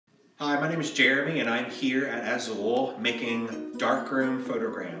Hi, my name is Jeremy and I'm here at Azule making darkroom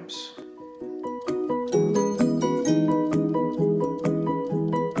photograms.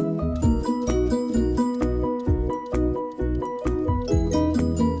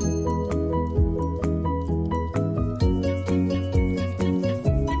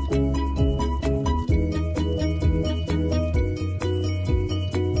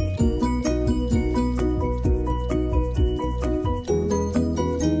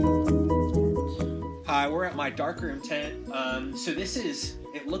 Hi, we're at my darkroom tent. So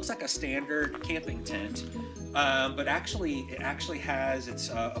it looks like a standard camping tent, but actually it has, it's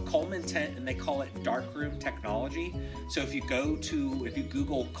a Coleman tent and they call it darkroom technology. So if you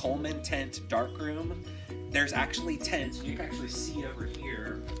Google Coleman tent darkroom, there's actually tents. You can actually see over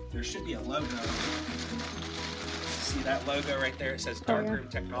here, there should be a logo. See that logo right there? It says darkroom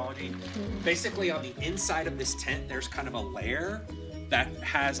technology. Basically on the inside of this tent, there's kind of a layer that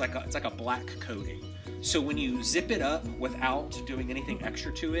has it's like a black coating. So when you zip it up without doing anything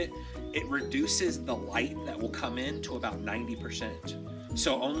extra to it, it reduces the light that will come in to about 90%.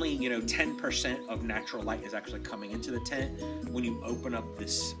 So only 10% of natural light is actually coming into the tent when you open up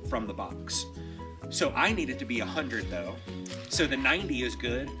this from the box. So I need it to be 100 though. So the 90 is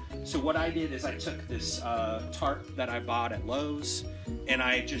good. So what I did is I took this tarp that I bought at Lowe's and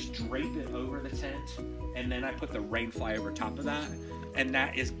I just draped it over the tent, and then I put the rainfly over top of that, and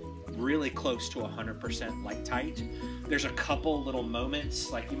that is really close to 100% light tight. There's a couple little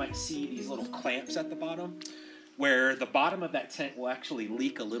moments, like you might see these little clamps at the bottom, where the bottom of that tent will actually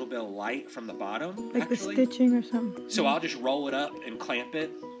leak a little bit of light from the bottom. Like actually. The stitching or something. So I'll just roll it up and clamp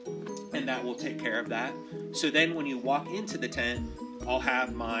it, and that will take care of that. So then when you walk into the tent, I'll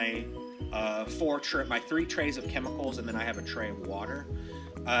have my my 3 trays of chemicals, and then I have a tray of water.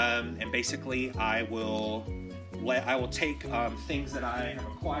 And basically I will take things that I have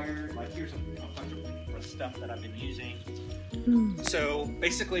acquired, like here's a bunch of stuff that I've been using. So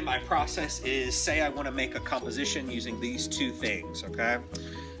basically my process is, say I want to make a composition using these 2 things, okay?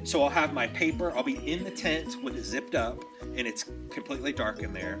 So I'll have my paper, I'll be in the tent with it zipped up and it's completely dark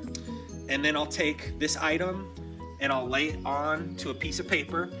in there. And then I'll take this item and I'll lay it on to a piece of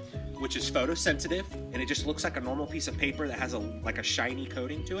paper, which is photosensitive, and it just looks like a normal piece of paper that has like a shiny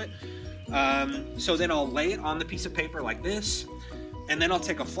coating to it. So then I'll lay it on the piece of paper like this, and then I'll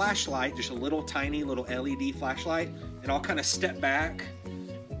take a flashlight, just a little tiny little LED flashlight, and I'll kind of step back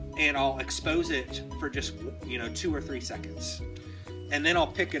and I'll expose it for just 2 or 3 seconds. And then I'll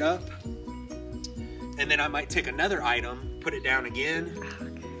pick it up, and then I might take another item, put it down again,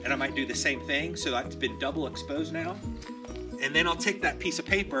 and I might do the same thing. So it's been double exposed now. And then I'll take that piece of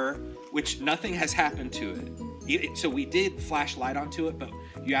paper, which nothing has happened to it. So we did flash light onto it, but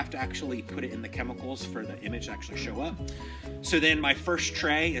you have to actually put it in the chemicals for the image to actually show up. So then my first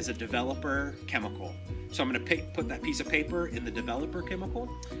tray is a developer chemical. So I'm gonna put that piece of paper in the developer chemical,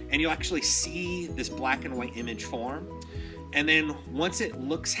 and you'll actually see this black and white image form. And then once it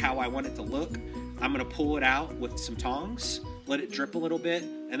looks how I want it to look, I'm gonna pull it out with some tongs, let it drip a little bit,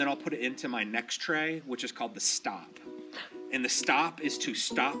 and then I'll put it into my next tray, which is called the stop. And the stop is to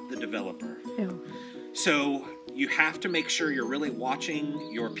stop the developer. Ew. So you have to make sure you're really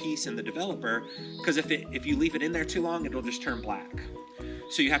watching your piece in the developer, because if you leave it in there too long, it'll just turn black.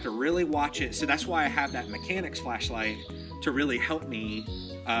 So you have to really watch it. So that's why I have that mechanics flashlight to really help me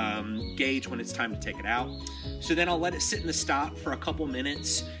gauge when it's time to take it out. So then I'll let it sit in the stop for a couple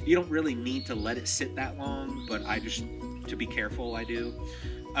minutes. You don't really need to let it sit that long, but to be careful, I do.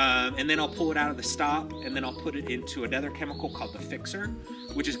 And then I'll pull it out of the stop, and then I'll put it into another chemical called the fixer,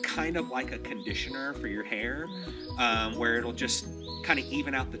 which is kind of like a conditioner for your hair, where it'll just kind of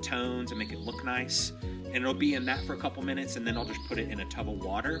even out the tones and make it look nice. And it'll be in that for a couple minutes, and then I'll just put it in a tub of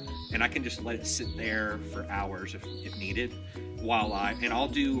water, and I can just let it sit there for hours if needed, and I'll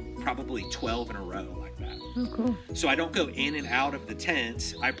do probably 12 in a row like that. Oh, cool. So I don't go in and out of the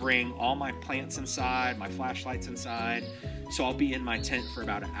tent. I bring all my plants inside, my flashlights inside. So I'll be in my tent for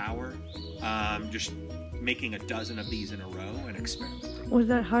about an hour, just making a dozen of these in a row and experimenting. Was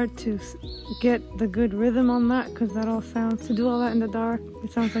that hard to get the good rhythm on that? Because to do all that in the dark,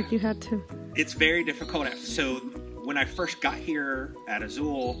 it sounds like you had to. It's very difficult. So when I first got here at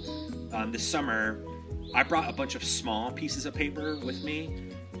Azule this summer, I brought a bunch of small pieces of paper with me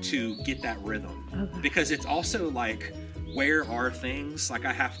to get that rhythm. Okay. Because it's also like, where are things? Like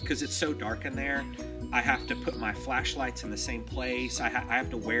because it's so dark in there, I have to put my flashlights in the same place. I have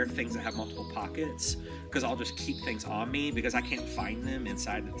to wear things that have multiple pockets, because I'll just keep things on me because I can't find them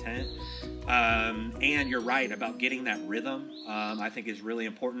inside the tent. And you're right about getting that rhythm, I think is really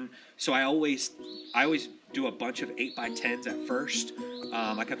important. So I always do a bunch of 8x10s at first.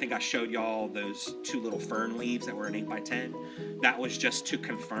 Like I think I showed y'all those 2 little fern leaves that were an 8x10. That was just to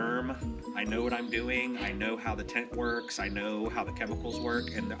confirm I know what I'm doing, I know how the tent works, I know how the chemicals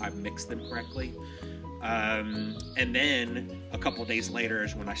work, and I've mixed them correctly. And then a couple days later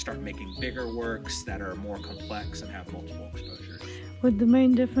is when I start making bigger works that are more complex and have multiple exposures. Would the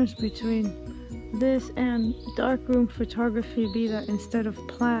main difference between this and darkroom photography be that instead of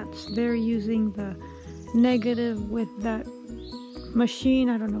plants, they're using the negative with that machine?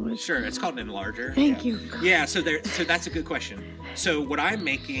 I don't know what it's Sure, it's called an enlarger. Thank you. Yeah, so that's a good question. So what I'm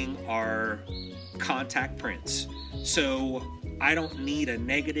making are contact prints. So I don't need a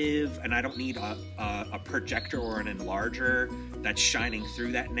negative, and I don't need a projector or an enlarger that's shining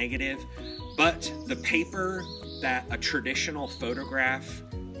through that negative. But the paper that a traditional photograph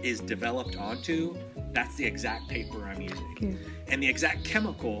is developed onto, that's the exact paper I'm using. Okay. And the exact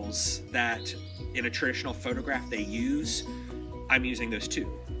chemicals that in a traditional photograph they use, I'm using those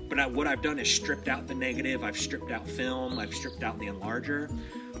too. But what I've done is stripped out the negative, I've stripped out film, I've stripped out the enlarger,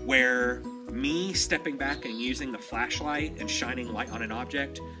 where me stepping back and using the flashlight and shining light on an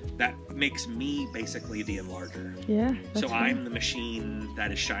object, that makes me basically the enlarger. Yeah. So I'm the machine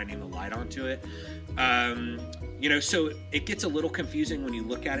that is shining the light onto it. You know, so it gets a little confusing when you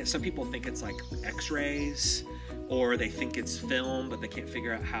look at it. Some people think it's like x-rays, or they think it's film, but they can't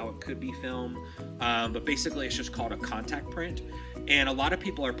figure out how it could be film. But basically it's just called a contact print. And a lot of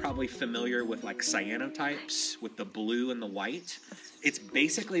people are probably familiar with like cyanotypes with the blue and the white. It's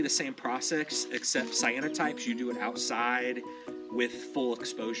basically the same process, except cyanotypes, you do it outside with full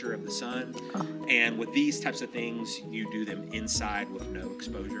exposure of the sun. And with these types of things, you do them inside with no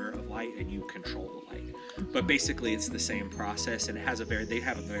exposure of light, and you control the light. But basically it's the same process, and they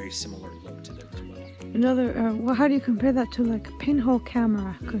have a very similar look to them as well. Another, well, how do you compare that to like a pinhole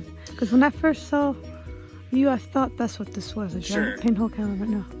camera? Because when I first saw you, I thought that's what this was, a giant pinhole camera, but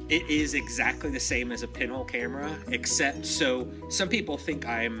no. It is exactly the same as a pinhole camera, except so some people think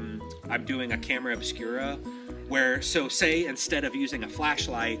I'm doing a camera obscura, where, so say instead of using a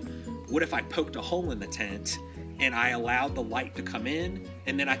flashlight, what if I poked a hole in the tent and I allowed the light to come in,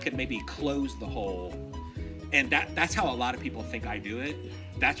 and then I could maybe close the hole. And that's how a lot of people think I do it.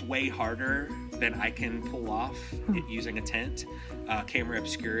 That's way harder than I can pull off it using a tent. Camera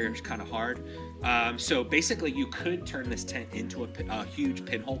obscura is kind of hard. So basically you could turn this tent into a huge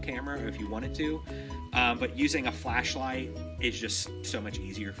pinhole camera if you wanted to, but using a flashlight is just so much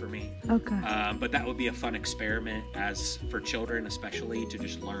easier for me. Okay. But that would be a fun experiment as for children, especially, to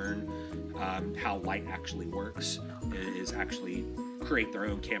just learn how light actually works, is actually create their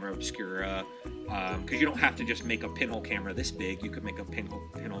own camera obscura, because you don't have to just make a pinhole camera this big. You could make a pinhole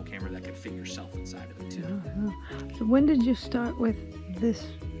camera that could fit yourself inside of it too. So when did you start with this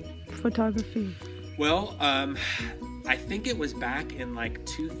photography? Well, I think it was back in like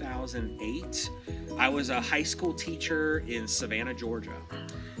 2008. I was a high school teacher in Savannah, Georgia,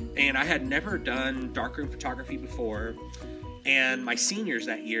 and I had never done darkroom photography before. And my seniors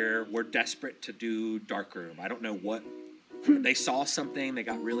that year were desperate to do darkroom. I don't know what. They saw something, they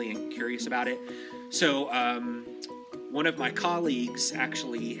got really curious about it. So one of my colleagues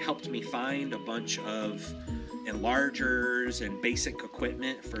actually helped me find a bunch of enlargers and basic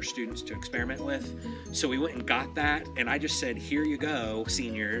equipment for students to experiment with. So we went and got that, and I just said, here you go,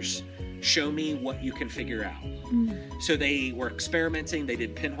 seniors, show me what you can figure out. So they were experimenting, they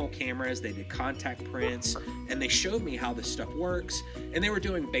did pinhole cameras, they did contact prints, and they showed me how this stuff works. And they were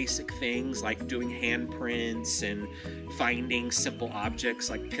doing basic things like doing handprints and finding simple objects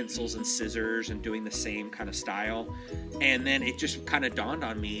like pencils and scissors and doing the same kind of style. And then it just kind of dawned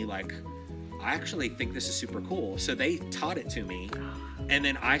on me, like, I actually think this is super cool. So they taught it to me, and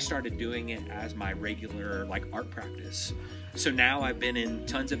then I started doing it as my regular like art practice. So now I've been in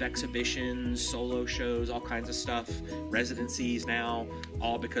tons of exhibitions, solo shows, all kinds of stuff, residencies now,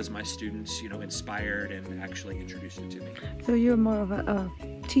 all because my students, you know, inspired and actually introduced it to me. So you're more of a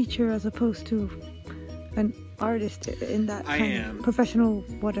teacher as opposed to an artist in that kind of professional,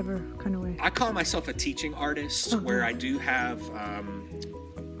 whatever kind of way. I call myself a teaching artist, where I do have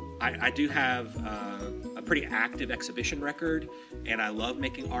I do have a pretty active exhibition record, and I love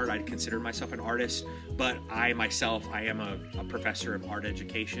making art. I'd consider myself an artist, but I myself, I am a professor of art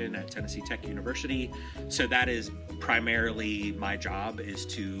education at Tennessee Tech University. So that is primarily my job, is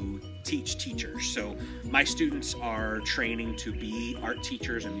to teach teachers. So my students are training to be art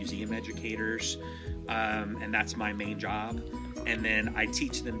teachers and museum educators, and that's my main job. And then I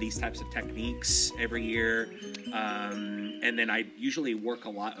teach them these types of techniques every year. And then I usually work a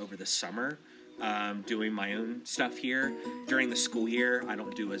lot over the summer, doing my own stuff here. During the school year, I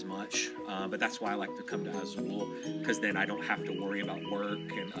don't do as much, but that's why I like to come to Azule, because then I don't have to worry about work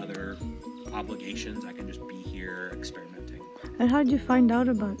and other obligations. I can just be here experimenting. And how did you find out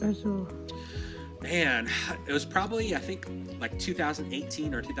about Azule? Man, it was probably, I think, like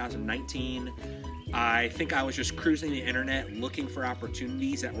 2018 or 2019. I think I was just cruising the internet looking for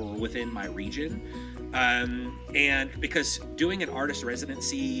opportunities that were within my region. And because doing an artist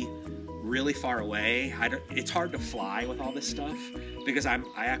residency really far away, it's hard to fly with all this stuff, because I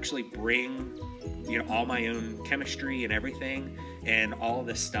actually bring, you know, all my own chemistry and everything, and all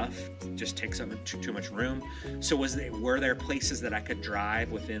this stuff just takes up too much room. So were there places that I could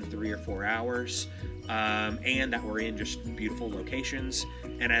drive within 3 or 4 hours, and that were in just beautiful locations,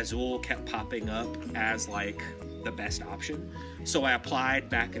 and Azule kept popping up as like the best option. So I applied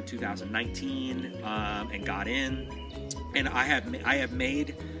back in 2019 and got in, and I have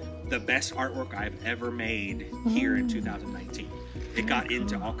made the best artwork I've ever made here in 2019. It got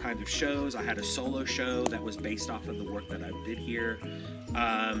into all kinds of shows. I had a solo show that was based off of the work that I did here.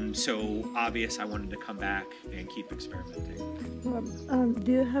 So obvious I wanted to come back and keep experimenting.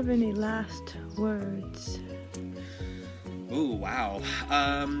 Do you have any last words? Ooh, wow.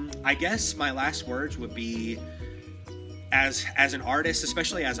 I guess my last words would be, as an artist,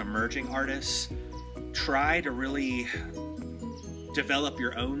 especially as emerging artists, try to really develop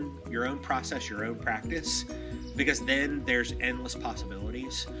your own process, your own practice, because then there's endless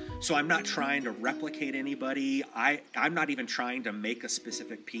possibilities. So I'm not trying to replicate anybody. I'm not even trying to make a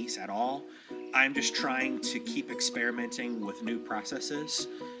specific piece at all. I'm just trying to keep experimenting with new processes,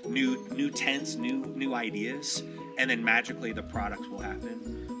 new tints, new ideas, and then magically the product will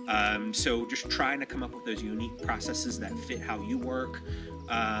happen. So just trying to come up with those unique processes that fit how you work,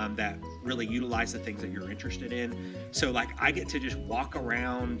 that really utilize the things that you're interested in. So like I get to just walk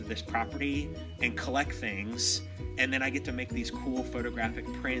around this property and collect things, and then I get to make these cool photographic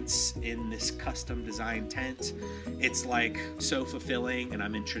prints in this custom design tent. It's like so fulfilling, and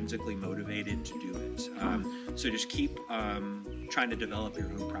I'm intrinsically motivated to do it. So just keep trying to develop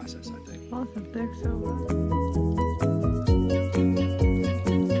your own process, I think. Awesome, thanks so much.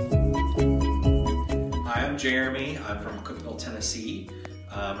 Hi, I'm Jeremy. I'm from Cookeville, Tennessee.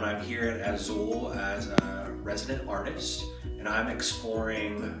 And I'm here at Azule as a resident artist, and I'm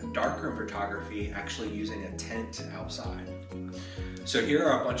exploring darkroom photography, actually using a tent outside. So here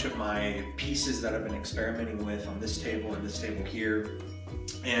are a bunch of my pieces that I've been experimenting with on this table and this table here.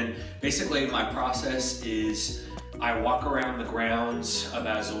 And basically my process is I walk around the grounds of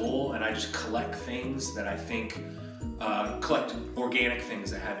Azule and I just collect things that I think, collect organic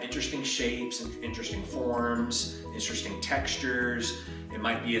things that have interesting shapes and interesting forms, interesting textures. It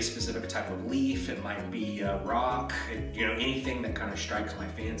might be a specific type of leaf, it might be a rock, you know, anything that kind of strikes my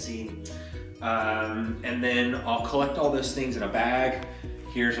fancy. And then I'll collect all those things in a bag.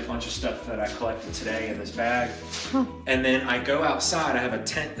 Here's a bunch of stuff that I collected today in this bag. And then I go outside. I have a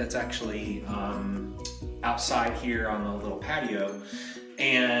tent that's actually outside here on the little patio.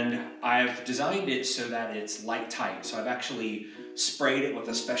 And I've designed it so that it's light tight. So I've actually sprayed it with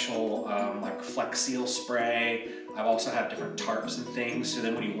a special like Flex Seal spray. I've also have different tarps and things. So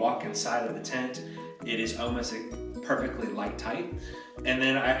then when you walk inside of the tent, it is almost perfectly light tight. And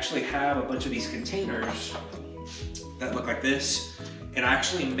then I actually have a bunch of these containers that look like this. And I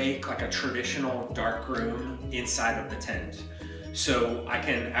actually make like a traditional dark room inside of the tent. So I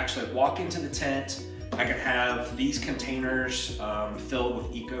can actually walk into the tent. I can have these containers filled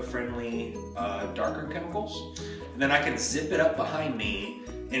with eco-friendly darkroom chemicals. And then I can zip it up behind me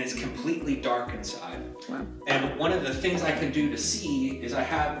and it's completely dark inside. Wow. And one of the things I can do to see is I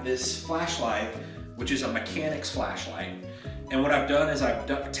have this flashlight, which is a mechanics flashlight. And what I've done is I've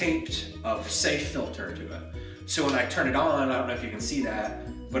duct taped a safe filter to it. So when I turn it on, I don't know if you can see that,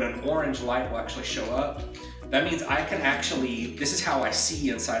 but an orange light will actually show up. That means I can actually, this is how I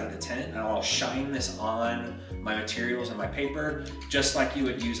see inside of the tent, and I'll shine this on my materials and my paper, just like you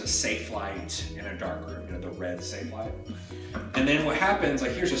would use a safe light in a dark room, you know, the red safe light. And then what happens,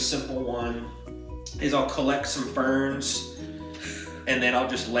 like here's a simple one, is I'll collect some ferns, and then I'll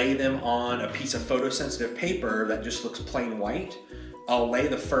just lay them on a piece of photosensitive paper that just looks plain white. I'll lay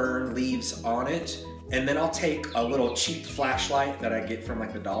the fern leaves on it, and then I'll take a little cheap flashlight that I get from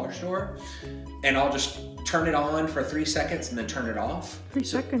like the dollar store, and I'll just turn it on for 3 seconds and then turn it off. 3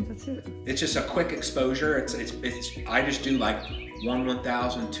 seconds, that's it. It's just a quick exposure. I just do like 1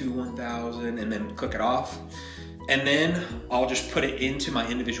 1000, 2 1000, and then click it off. And then I'll just put it into my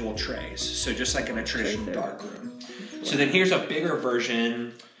individual trays. So just like in a traditional dark room. So then here's a bigger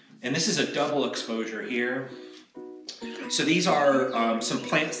version, and this is a double exposure here. So these are some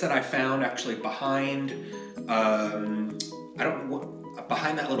plants that I found actually behind, behind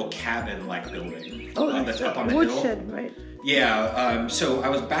that little cabin-like building that's up on the hill. Woodshed, right? Yeah. So I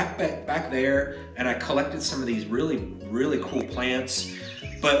was back there, and I collected some of these really cool plants.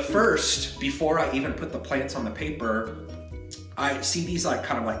 But first, before I even put the plants on the paper, I see these like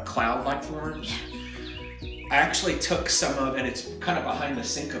kind of like cloud-like forms. I actually took some of, and it's kind of behind the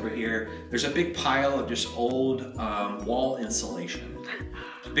sink over here, there's a big pile of just old wall insulation.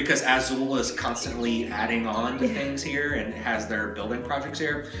 Because Azule is constantly adding on to things here and has their building projects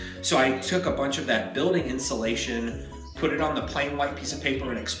here. So I took a bunch of that building insulation, put it on the plain white piece of paper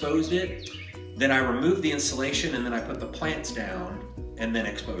and exposed it. Then I removed the insulation and then I put the plants down and then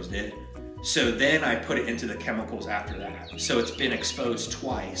exposed it. So then I put it into the chemicals after that. So it's been exposed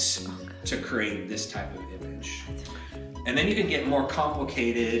twice to create this type of image. And then you can get more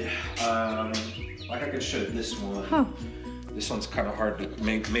complicated. Like I could show this one. Huh. This one's kind of hard to,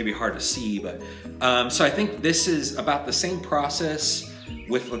 maybe hard to see, but so I think this is about the same process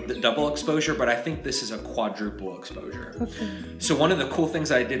with the double exposure, but I think this is a quadruple exposure. Okay. So one of the cool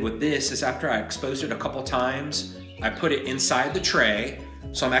things I did with this is after I exposed it a couple times, I put it inside the tray.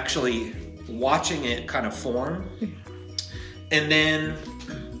 So I'm actually watching it kind of form. And then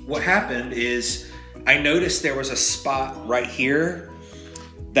what happened is I noticed there was a spot right here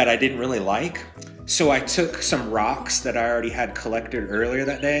that I didn't really like. So I took some rocks that I already had collected earlier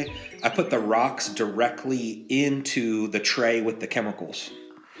that day. I put the rocks directly into the tray with the chemicals.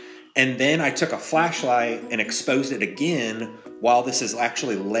 And then I took a flashlight and exposed it again while this is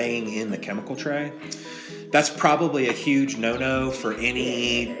actually laying in the chemical tray. That's probably a huge no-no for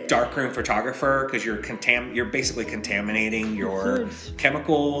any darkroom photographer because you're basically contaminating your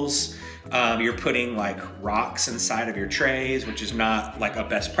chemicals. You're putting like rocks inside of your trays, which is not like a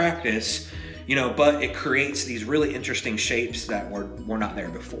best practice. You know, but it creates these really interesting shapes that were not there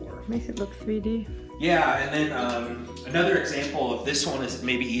before. Makes it look 3D. Yeah, and then another example of this one is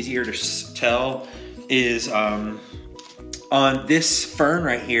maybe easier to tell is on this fern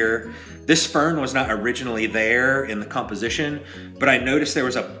right here. This fern was not originally there in the composition, but I noticed there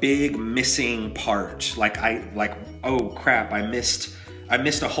was a big missing part. Oh crap, I missed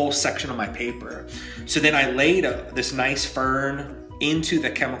a whole section of my paper. So then I laid this nice fern into the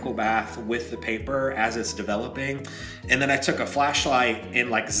chemical bath with the paper as it's developing. And then I took a flashlight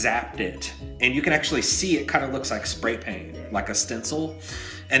and like zapped it. And you can actually see it kind of looks like spray paint, like a stencil.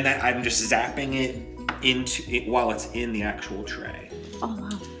 And then I'm just zapping it into it while it's in the actual tray. Oh, wow.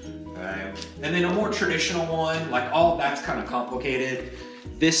 And then a more traditional one, like all of that's kind of complicated.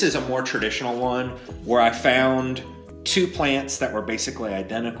 This is a more traditional one where I found two plants that were basically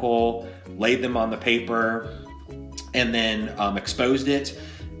identical, laid them on the paper, and then exposed it.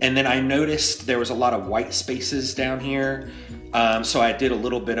 And then I noticed there was a lot of white spaces down here. So I did a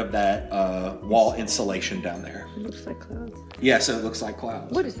little bit of that wall insulation down there. It looks like clouds. Yeah, so it looks like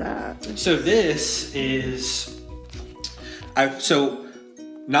clouds. What is that? So this is, so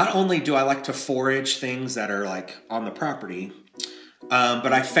not only do I like to forage things that are like on the property,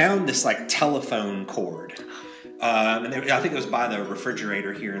 but I found this like telephone cord. And I think it was by the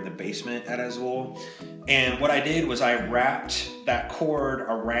refrigerator here in the basement at Azule. And what I did was I wrapped that cord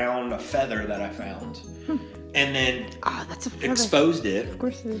around a feather that I found. And then that's a feather. Exposed it. Of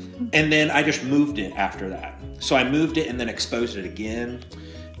course it is. And then I just moved it after that. So I moved it and then exposed it again.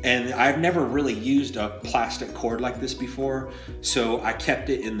 And I've never really used a plastic cord like this before, so I kept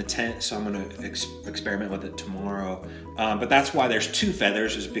it in the tent, so I'm gonna experiment with it tomorrow. But that's why there's two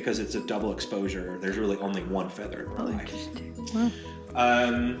feathers, is because it's a double exposure. There's really only one feather in real life. Interesting. Wow.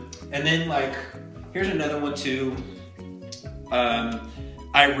 And then like, here's another one too.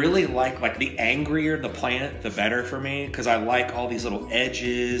 I really like the angrier the plant, the better for me, because I like all these little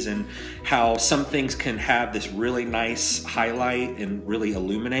edges and how some things can have this really nice highlight and really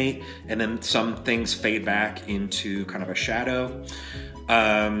illuminate, and then some things fade back into kind of a shadow.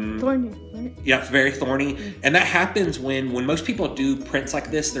 Thorny, right? Yeah, very thorny. And that happens when most people do prints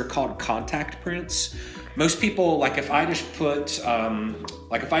like this, they're called contact prints. Most people, like if I just put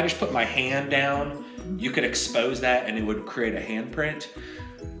my hand down, you could expose that and it would create a handprint.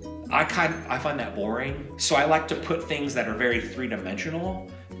 I find that boring. So I like to put things that are very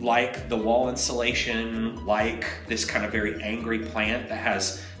three-dimensional, like the wall insulation, like this kind of very angry plant that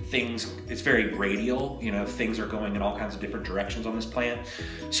has things, it's very radial, you know, things are going in all kinds of different directions on this plant.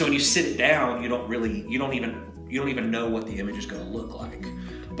 So when you sit it down, you don't even know what the image is gonna look like.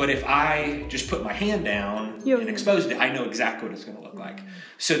 But if I just put my hand down, and exposed it, I know exactly what it's going to look like.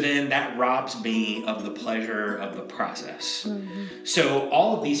 So then that robs me of the pleasure of the process. So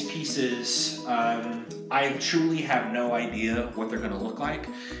all of these pieces, I truly have no idea what they're going to look like.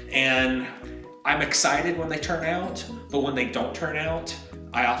 And I'm excited when they turn out, but when they don't turn out,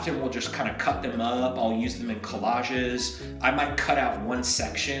 I often will just kind of cut them up. I'll use them in collages. I might cut out one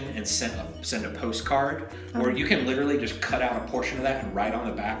section and send a postcard, or you can literally just cut out a portion of that and write on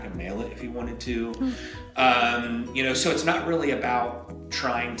the back and mail it if you wanted to. You know, so it's not really about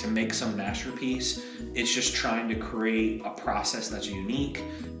trying to make some masterpiece. It's just trying to create a process that's unique,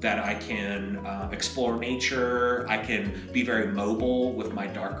 that I can explore nature. I can be very mobile with my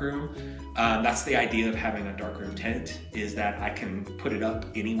darkroom. That's the idea of having a darkroom tent, is that I can put it up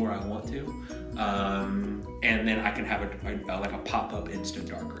anywhere I want to, and then I can have like a pop-up instant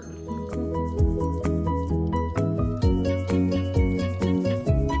darkroom.